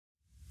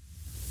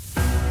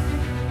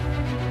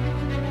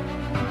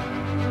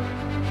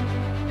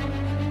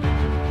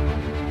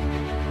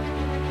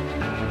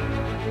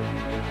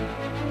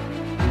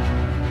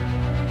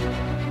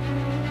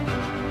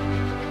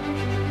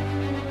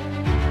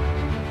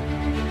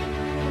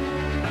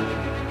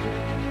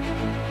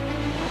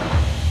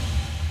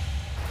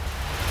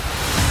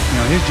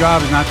my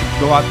job is not to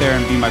go out there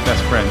and be my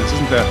best friend. This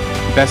isn't the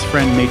best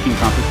friend making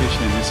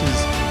competition. This is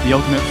the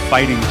ultimate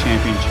fighting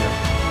championship.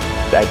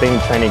 I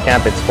think training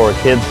camp it's for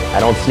kids. I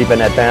don't sleep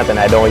in a tent and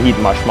I don't eat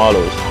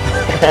marshmallows.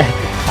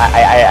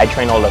 I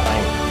train all the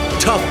time.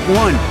 Tough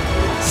one.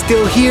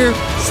 Still here,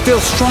 still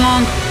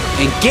strong,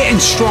 and getting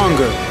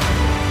stronger.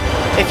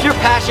 If you're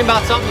passionate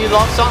about something, you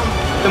love something,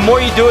 the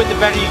more you do it, the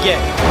better you get.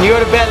 When you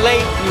go to bed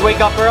late, you wake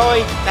up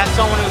early, that's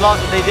someone who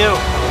loves what they do.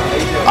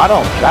 I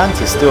don't plan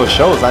to steal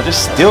shows, I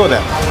just steal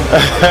them.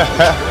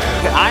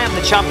 I am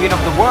the champion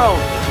of the world.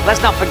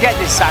 Let's not forget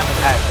this, Simon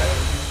Patrick.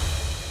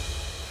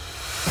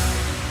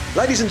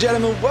 Ladies and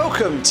gentlemen,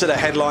 welcome to The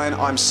Headline.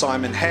 I'm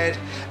Simon Head,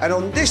 and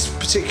on this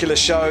particular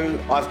show,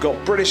 I've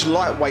got British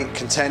lightweight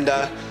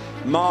contender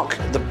Marc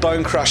the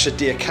Bone Crusher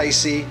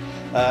Diakiese.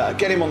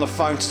 Get him on the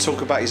phone to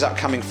talk about his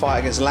upcoming fight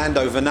against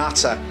Lando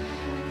Vannata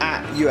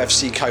at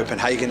UFC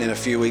Copenhagen in a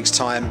few weeks'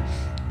 time.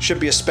 Should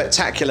be a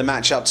spectacular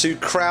matchup. Two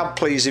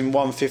crowd-pleasing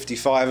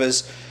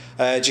 155ers.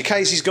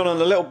 Diakiese's gone on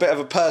a little bit of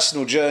a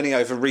personal journey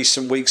over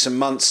recent weeks and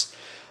months.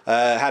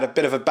 Had a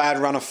bit of a bad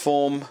run of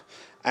form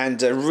and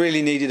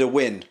really needed a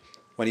win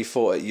when he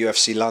fought at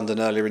UFC London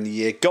earlier in the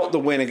year. Got the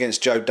win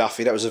against Joe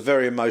Duffy. That was a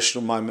very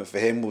emotional moment for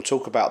him. We'll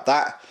talk about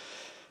that.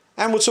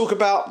 And we'll talk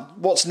about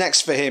what's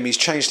next for him. He's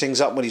changed things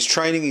up when he's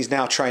training. He's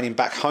now training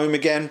back home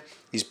again.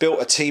 He's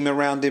built a team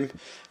around him.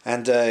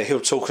 And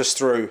he'll talk us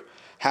through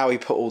how he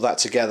put all that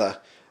together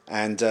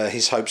and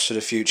his hopes for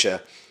the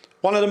future.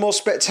 One of the more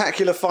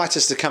spectacular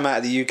fighters to come out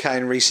of the UK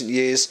in recent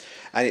years.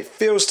 And it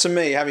feels to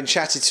me, having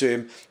chatted to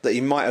him, that he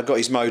might have got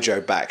his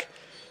mojo back.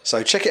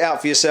 So check it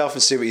out for yourself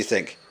and see what you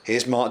think.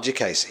 Here's Marc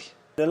Diakiese.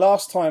 The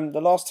last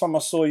time I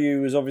saw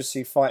you was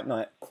obviously Fight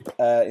Night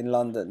in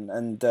London,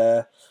 and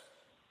that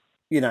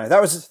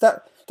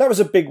was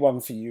a big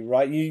one for you,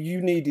 right?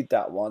 You needed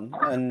that one,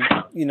 and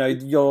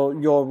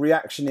your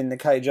reaction in the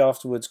cage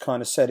afterwards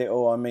kind of said it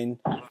all. I mean,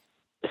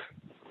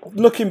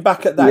 looking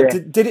back at that,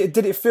 yeah.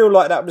 Did it feel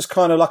like that was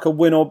kind of like a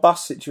win or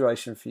bust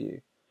situation for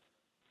you?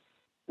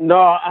 No,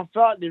 I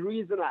thought the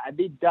reason I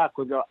did that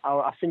was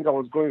I think I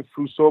was going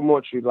through so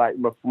much with like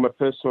my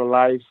personal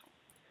life,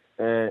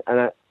 and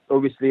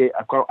obviously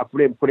I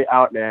couldn't put it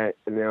out there,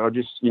 and I was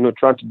just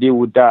trying to deal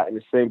with that at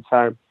the same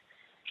time,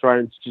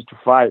 trying to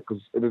fight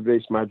because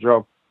it's my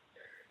job,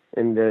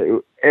 and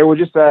it was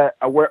just a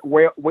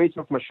weight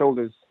off my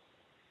shoulders.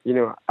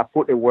 I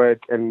put the work,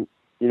 and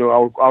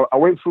I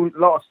went through a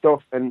lot of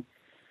stuff, and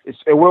it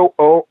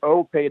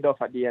all paid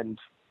off at the end.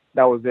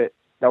 That was it.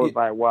 That was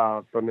like, wow,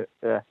 I've done it.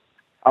 Yeah.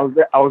 I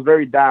was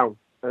very down,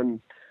 and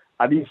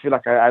I didn't feel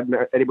like I had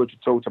anybody to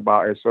talk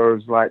about it. So it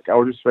was like I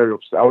was just very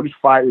upset. I was just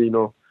fighting,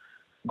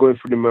 going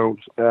through the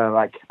mode,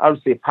 like I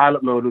would say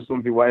pilot mode or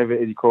something, whatever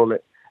it is you call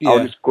it. Yeah. I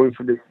was just going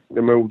through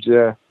the mode.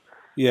 Yeah.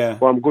 Yeah.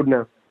 Well, I'm good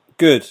now.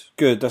 Good.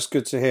 That's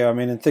good to hear. I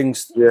mean, and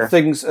things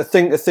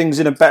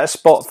in a better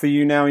spot for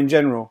you now in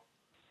general.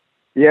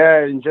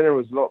 Yeah, in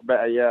general, it's a lot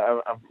better. Yeah,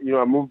 I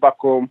moved back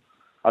home.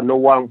 I know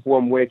who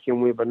I'm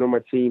working with. I know my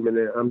team, and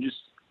I'm just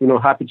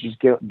happy to just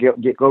get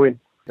going.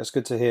 That's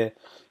good to hear.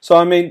 So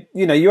I mean,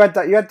 you had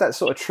that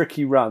sort of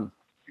tricky run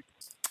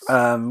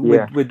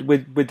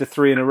with the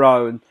three in a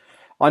row, and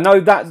I know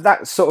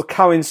that sort of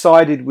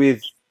coincided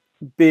with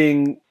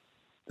being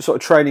sort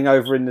of training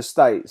over in the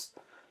States.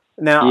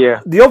 Now,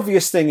 The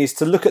obvious thing is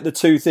to look at the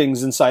two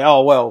things and say,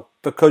 oh well,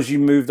 because you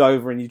moved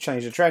over and you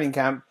changed the training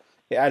camp,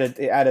 it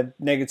had a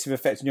negative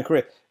effect on your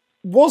career.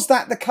 Was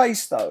that the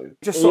case though?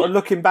 Just sort of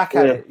looking back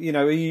at it,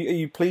 are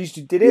you pleased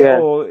you did it,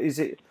 or is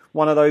it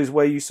one of those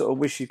where you sort of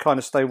wish you kind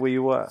of stayed where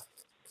you were?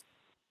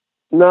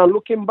 No,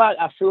 looking back,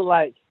 I feel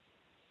like,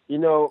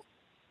 I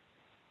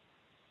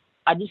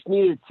just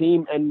needed a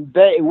team, and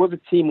the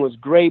team was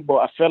great, but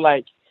I felt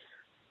like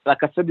I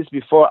said this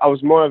before, I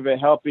was more of a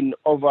helping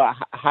over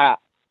high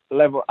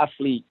level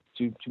athlete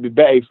to be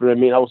better, if you know what I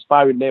mean. I was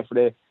sparring there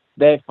for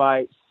their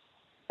fights,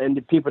 and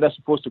the people that's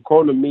supposed to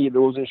corner me, they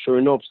wasn't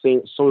showing up,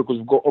 saying sorry because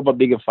we've got other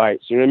bigger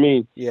fights, you know what I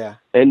mean? Yeah.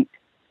 And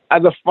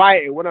as a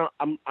fighter, when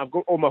I've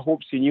got all my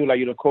hopes in you, like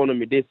you're the corner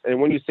me this, and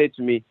when you say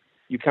to me,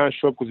 you can't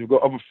show up because we've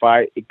got other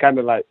fight, it kind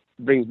of like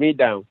brings me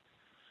down.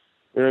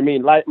 You know what I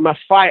mean? Like my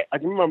fight, I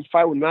remember my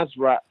fight with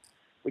Nasrat,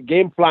 the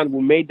game plan,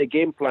 we made the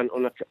game plan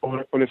on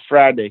a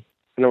Friday,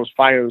 and I was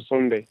fighting on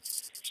Sunday.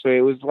 So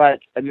it was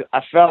like,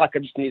 I felt like I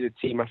just needed a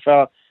team. I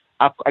felt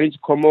I need to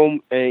come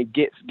home and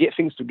get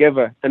things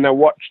together. And I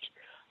watched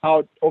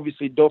how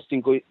obviously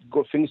Dustin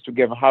got things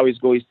together, how he's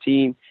got his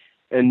team,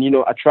 and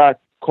I tried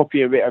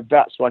copy a bit of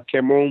that. So I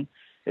came home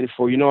and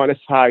thought, that's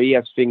how he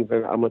has things,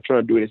 and I'm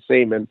trying to do the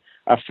same. And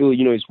I feel,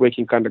 it's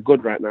working kind of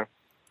good right now.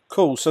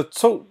 Cool. So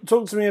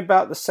talk to me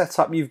about the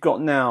setup you've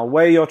got now,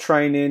 where you're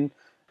training,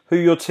 who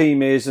your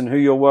team is, and who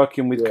you're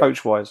working with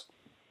coach-wise.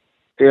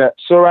 Yeah.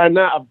 So right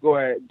now I've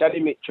got Danny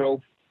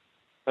Mitchell.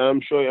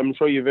 I'm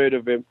sure you've heard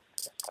of him.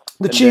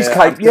 The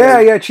cheesecake,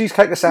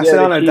 cheesecake assassin.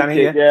 I know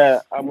Danny.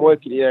 Yeah, I'm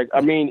working. Yeah,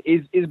 I mean,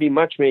 he's been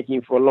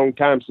matchmaking for a long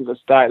time since I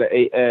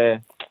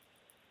started.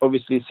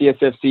 Obviously,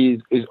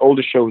 CSFC is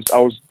older shows. I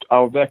was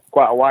there for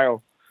quite a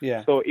while.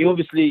 Yeah. So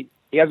he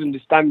has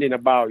understanding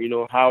about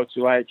how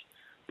to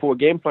put a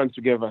game plan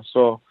together.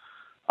 So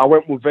I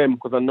went with him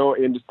because I know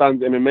he understands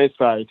the MMA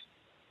side,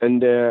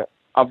 and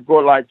I've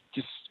got like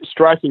just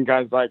striking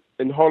guys like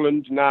in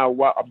Holland now.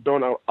 What I've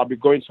done, I'll be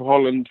going to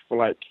Holland for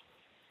like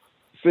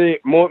say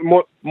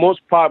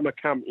most part of my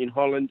camp in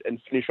Holland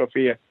and finish off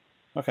here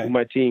with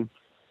my team.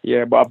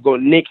 Yeah, but I've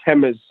got Nick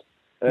Hemmers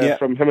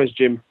from Hemmers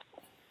Gym,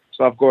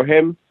 so I've got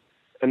him,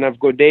 and I've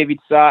got David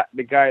Sart,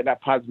 the guy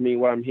that pads me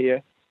while I'm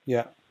here.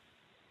 Yeah,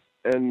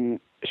 and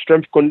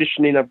strength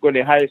conditioning, I've got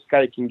the highest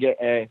guy you can get.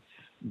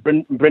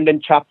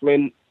 Brendan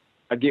Chaplin,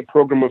 I get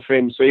program with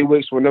him, so he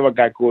works with another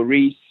guy called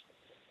Reese.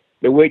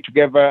 They work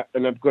together,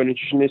 and I've got a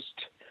nutritionist.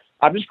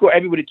 I've just got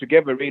everybody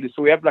together really.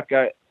 So we have like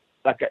a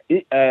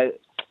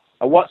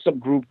WhatsApp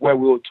group where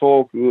we'll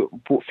talk, we'll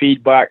put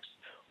feedbacks,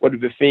 what do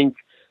we think.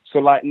 So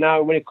like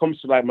now, when it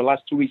comes to like my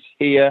last 2 weeks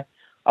here,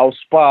 I'll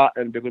spar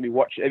and they're gonna be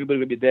watching. Everybody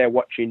will be there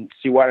watching,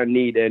 see what I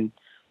need and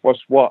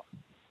what's what.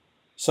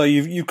 So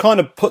you kind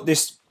of put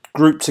this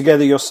group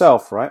together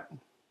yourself, right?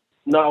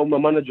 No, my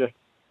manager.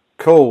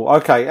 Cool.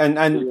 Okay.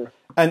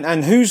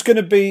 And who's going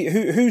to be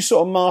who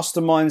sort of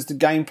masterminds the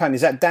game plan?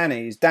 Is that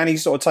Danny? Is Danny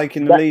sort of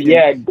taking the lead?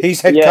 Yeah,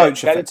 he's head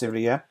coach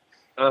effectively. Yeah.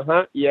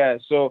 Yeah.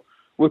 So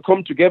we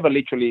come together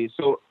literally.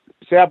 So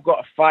say I've got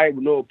a fight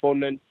with no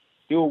opponent,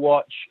 he'll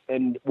watch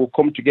and we'll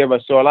come together.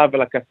 So I'll have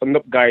like a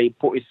stand-up guy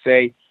put his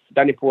say,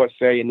 Danny put his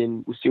say, and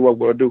then we'll see what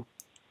we're gonna do.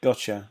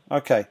 Gotcha.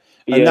 Okay.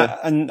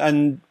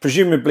 And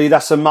presumably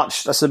that's a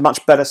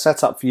much better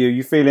setup for you.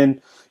 You're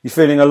feeling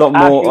a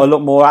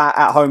lot more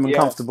at home and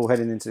comfortable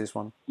heading into this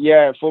one.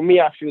 Yeah, for me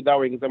I feel that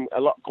way because I'm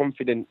a lot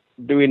confident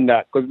doing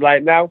that. Because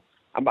like now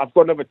I've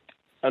got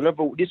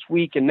another this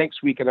week and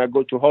next week, and I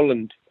go to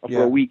Holland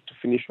for a week to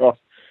finish off.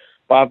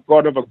 But I've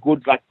got another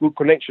good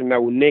connection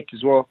now with Nick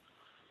as well,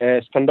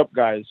 stand-up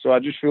guys. So I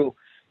just feel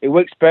it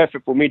works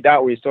perfect for me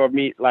that way. So I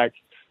mean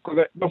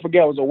because don't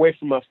forget, I was away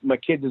from my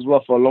kids as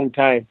well for a long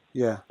time.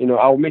 Yeah. You know,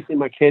 I was missing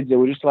my kids. They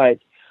were just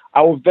like,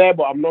 I was there,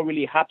 but I'm not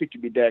really happy to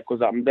be there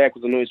because I'm there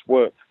because I know it's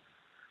work.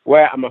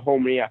 Where I'm at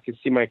home here, I can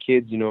see my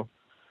kids, you know.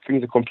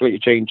 Things are completely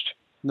changed.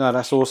 No,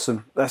 that's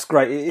awesome. That's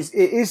great. It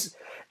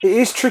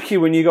is tricky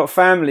when you got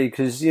family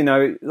because, you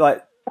know,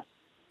 like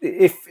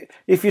if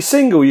you're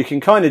single, you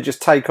can kind of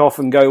just take off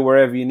and go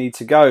wherever you need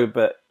to go.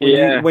 But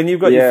when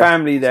you've got your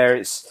family there,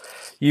 it's...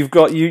 You've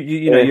got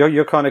you know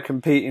you're kind of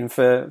competing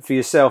for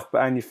yourself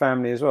and your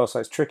family as well,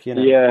 so it's tricky,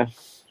 isn't it? Yeah,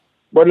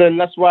 but then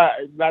that's why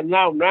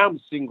now I'm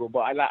single, but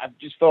I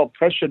just felt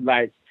pressured.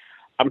 Like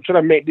I'm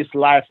trying to make this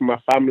life for my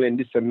family and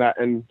this and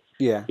that, and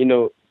you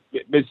know,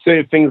 there's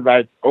certain things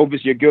like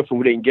obviously your girlfriend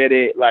wouldn't get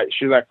it. Like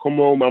she's like, come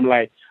home. I'm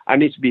like, I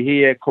need to be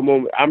here. Come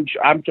home. I'm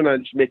trying to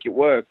just make it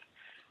work,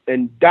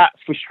 and that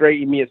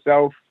frustrated me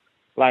itself.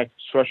 Like,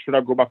 should I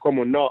go back home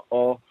or not,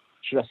 or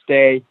should I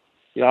stay?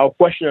 You know, I'll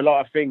question a lot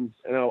of things,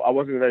 and I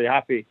wasn't very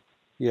happy.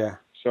 Yeah.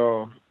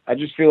 So I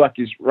just feel like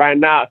it's right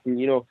now.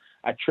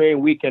 I train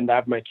weekend. I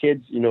have my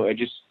kids. You know,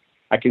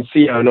 I can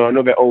see. I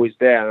know they're always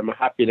there, and I'm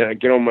happy that I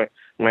get on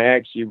my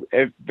ex.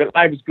 The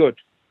life is good.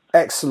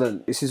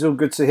 Excellent. This is all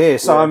good to hear.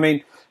 So I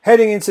mean,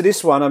 heading into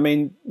this one, I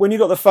mean, when you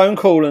got the phone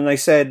call and they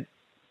said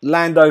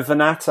Lando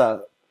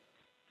Venata,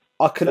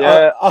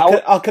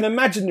 I can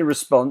imagine the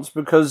response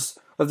because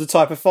of the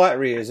type of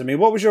fighter he is. I mean,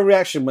 what was your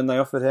reaction when they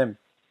offered him?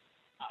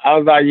 I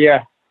was like,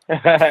 yeah,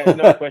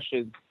 no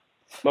question.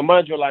 My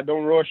manager was like,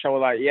 don't rush. I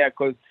was like, yeah,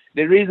 because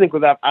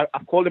I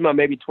called him out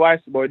maybe twice,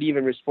 but he didn't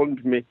even respond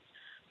to me.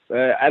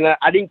 And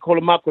I didn't call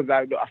him out because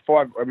I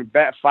thought I'm a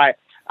better fight.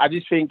 I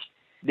just think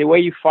the way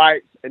you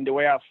fight and the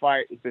way I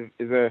fight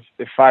is a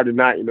fight or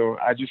not. You know,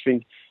 I just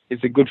think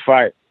it's a good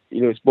fight.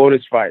 You know, it's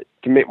bonus fight.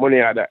 You can make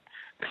money out of that.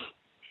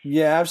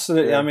 Yeah,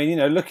 absolutely. Yeah. I mean, you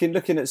know, looking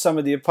at some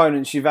of the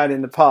opponents you've had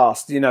in the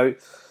past, you know,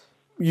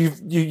 you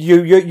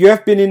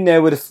have been in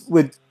there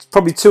with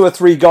probably 2 or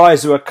 3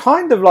 guys who are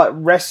kind of like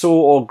wrestle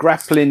or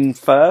grappling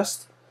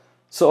first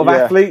sort of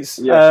athletes.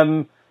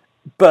 Yeah.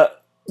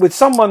 But with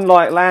someone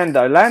like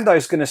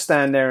Lando's going to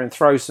stand there and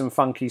throw some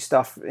funky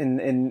stuff in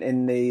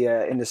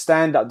the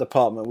stand-up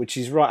department, which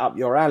is right up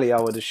your alley, I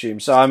would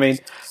assume. So I mean,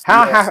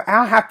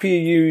 how happy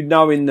are you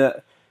knowing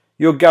that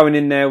you're going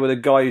in there with a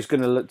guy who's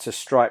going to look to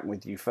strike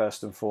with you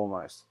first and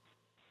foremost?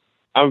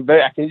 I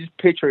can just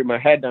picture it in my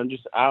head.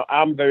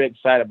 I'm very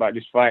excited about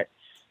this fight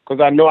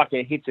because I know I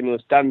can hit him. He'll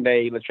stand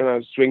there, he'll try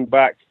to swing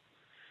back.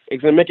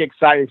 It's gonna make an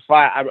exciting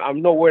fight.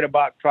 I'm not worried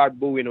about crowd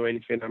booing or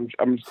anything.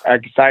 I'm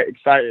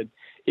excited.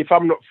 If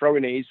I'm not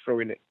throwing it, he's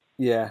throwing it.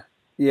 Yeah.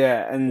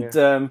 And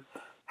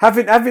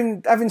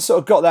having sort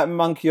of got that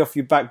monkey off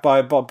your back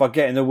by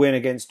getting the win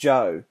against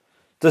Joe,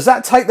 does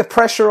that take the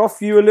pressure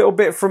off you a little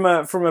bit from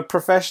a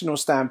professional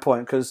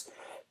standpoint? Because,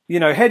 you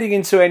know, heading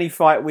into any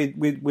fight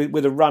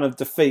with a run of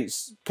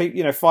defeats,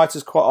 you know,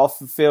 fighters quite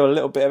often feel a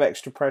little bit of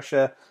extra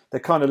pressure. They're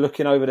kind of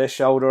looking over their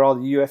shoulder. Oh,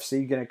 the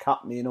UFC going to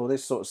cut me and all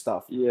this sort of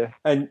stuff. Yeah.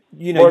 And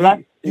you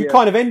know, you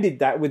kind of ended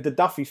that with the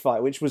Duffy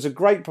fight, which was a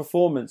great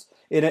performance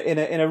in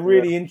a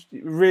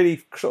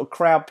really sort of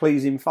crowd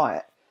pleasing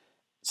fight.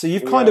 So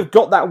you've kind of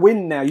got that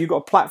win now. You've got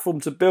a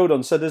platform to build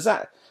on. So does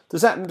that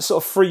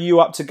sort of free you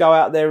up to go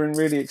out there and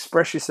really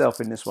express yourself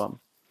in this one?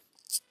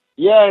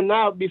 Yeah,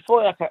 now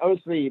before, like,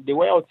 honestly, the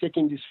way I was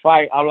taking this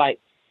fight, I'm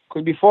like,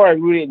 because before I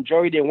really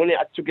enjoyed it, when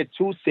I took it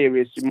too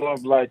serious, it's more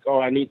of like,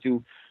 oh, I need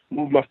to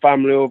move my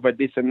family over,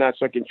 this and that,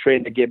 so I can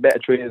train to get better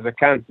training as I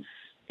can.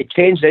 It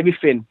changed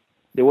everything,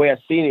 the way I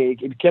seen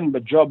it. It became a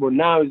job, but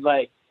now it's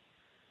like,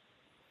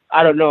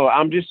 I don't know,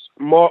 I'm just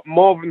more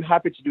than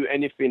happy to do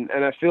anything,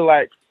 and I feel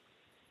like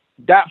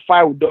that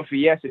fight with Duffy,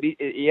 yes,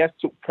 it has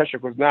took pressure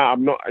because now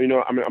I'm not, I'm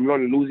not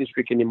on a losing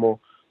streak anymore.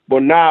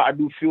 But now I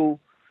do feel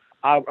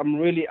I'm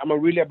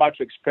really about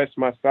to express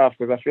myself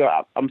because I feel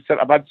I'm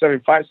about 7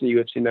 fights in the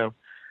UFC now.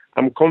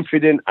 I'm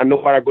confident. I know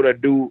what I'm gonna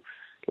do.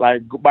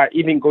 Like by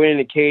even going in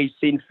the cage,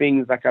 seeing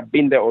things like I've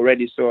been there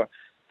already, so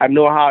I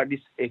know how this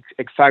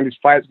exciting this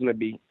fight is gonna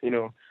be.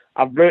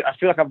 I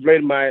feel like I've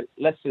learned my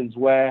lessons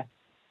where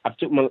I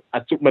took my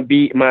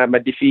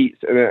defeats.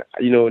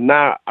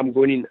 Now I'm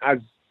going in as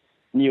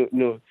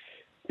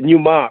new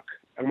Mark.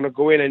 I'm gonna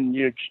go in and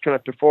just trying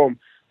to perform.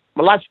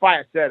 My last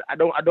fight, I said I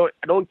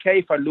don't care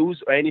if I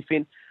lose or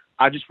anything.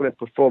 I just want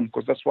to perform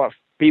because that's what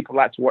people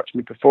like to watch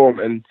me perform,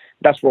 and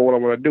that's what I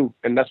want to do.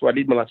 And that's what I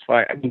did my last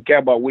fight. I didn't care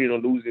about winning or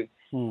losing.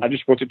 I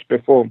just wanted to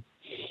perform.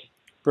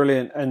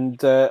 Brilliant.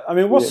 And I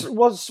mean,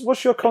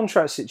 what's your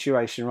contract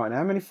situation right now?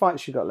 How many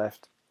fights you got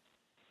left?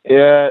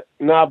 Yeah,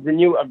 no, I've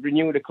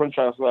renewed the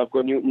contract, so I've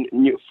got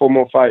new 4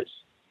 more fights.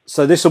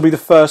 So this will be the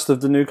first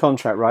of the new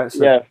contract, right?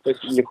 So yeah,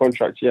 first of the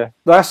contract. Yeah,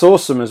 that's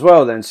awesome as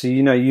well. Then, so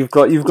you've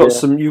got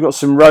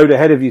some road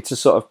ahead of you to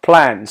sort of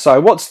plan. So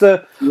what's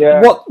the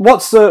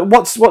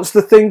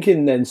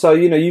thinking then? So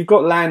you've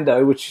got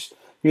Lando, which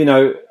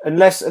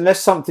unless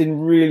something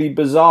really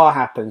bizarre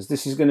happens,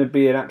 this is going to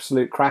be an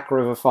absolute cracker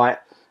of a fight.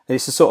 And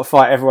it's the sort of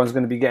fight everyone's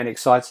going to be getting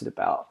excited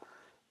about.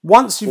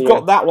 Once you've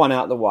got that one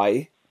out of the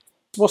way,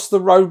 what's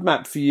the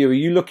roadmap for you? Are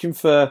you looking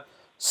for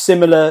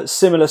similar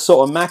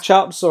sort of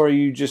matchups, or are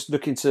you just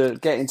looking to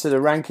get into the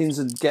rankings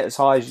and get as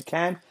high as you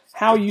can?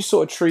 How are you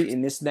sort of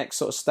treating this next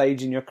sort of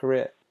stage in your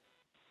career?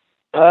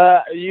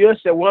 One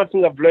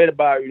thing I've learned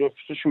about,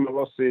 pushing my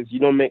losses, you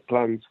don't make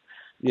plans.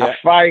 Yeah. I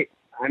fight,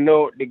 I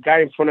know the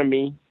guy in front of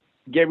me,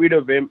 get rid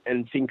of him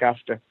and think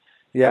after.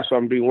 Yeah. That's what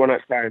I'm doing, one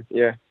at a time.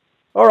 Yeah.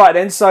 All right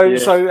then.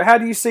 So how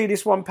do you see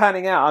this one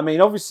panning out? I mean,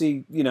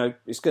 obviously,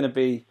 it's going to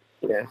be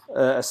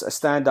a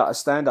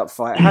stand-up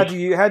fight. How do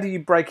you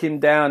break him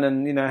down,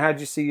 and how do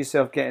you see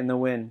yourself getting the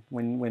win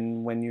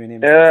when you and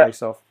him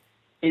face off?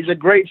 It's a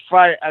great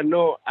fight. I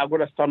know I'm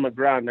gonna stand my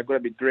ground. I'm gonna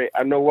be great.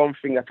 I know one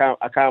thing, I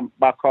can't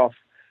back off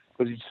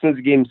because as soon as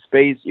you give him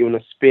space, you're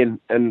gonna spin,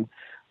 and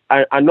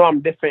I know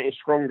I'm definitely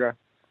stronger,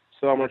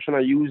 so I'm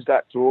trying to use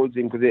that towards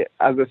him because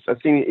I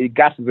think it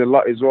gasses a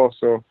lot as well.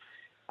 So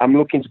I'm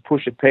looking to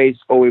push the pace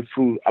all the way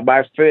through.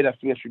 By third, I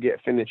think I should get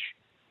a finish.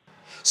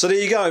 So there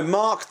you go,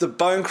 Marc the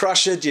Bone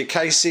Crusher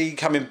Diakiese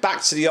coming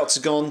back to the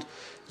Octagon,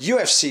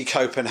 UFC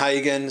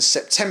Copenhagen,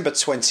 September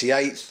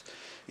 28th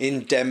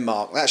in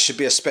Denmark. That should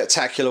be a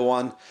spectacular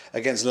one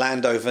against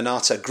Lando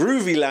Venata,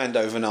 groovy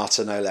Lando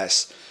Venata no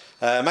less.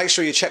 Make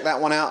sure you check that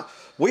one out.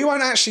 We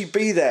won't actually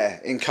be there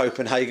in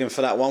Copenhagen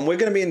for that one. We're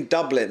going to be in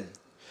Dublin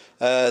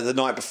the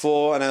night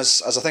before, and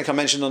as I think I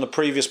mentioned on the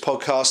previous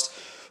podcast,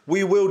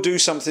 we will do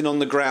something on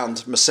the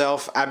ground.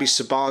 Myself, Abby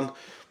Saban,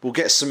 we'll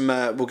get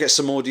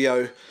some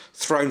audio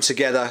thrown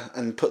together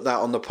and put that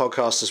on the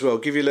podcast as well.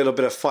 Give you a little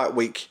bit of fight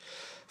week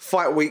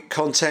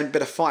content,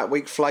 bit of fight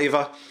week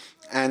flavour,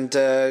 and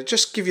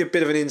just give you a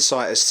bit of an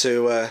insight as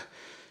to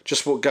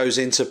just what goes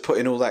into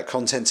putting all that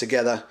content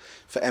together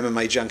for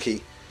MMA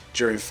Junkie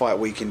during fight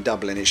week in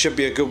Dublin. It should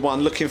be a good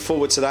one. Looking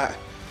forward to that.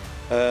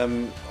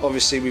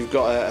 Obviously, we've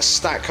got a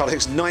stacked card. I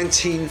think it's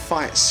 19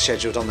 fights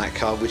scheduled on that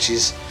card, which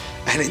is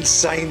an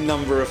insane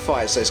number of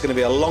fights. So it's going to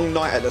be a long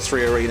night at the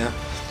 3 Arena.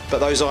 But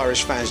those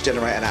Irish fans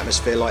generate an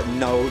atmosphere like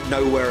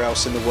nowhere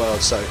else in the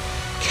world. So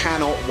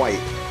cannot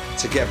wait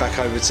to get back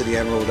over to the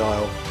Emerald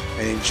Isle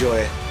and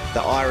enjoy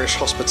the Irish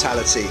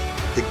hospitality,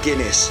 the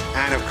Guinness,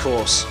 and of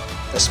course,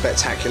 a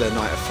spectacular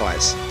night of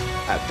fights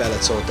at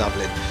Bellator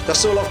Dublin.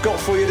 That's all I've got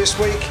for you this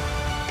week.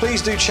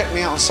 Please do check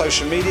me out on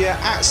social media,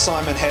 at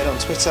Simon Head on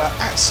Twitter,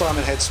 at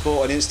Simon Head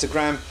Sport on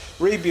Instagram.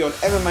 Read me on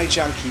MMA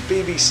Junkie,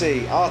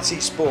 BBC,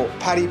 RT Sport,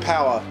 Paddy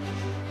Power.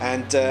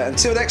 And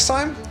until next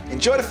time,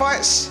 enjoy the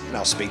fights, and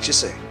I'll speak to you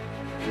soon.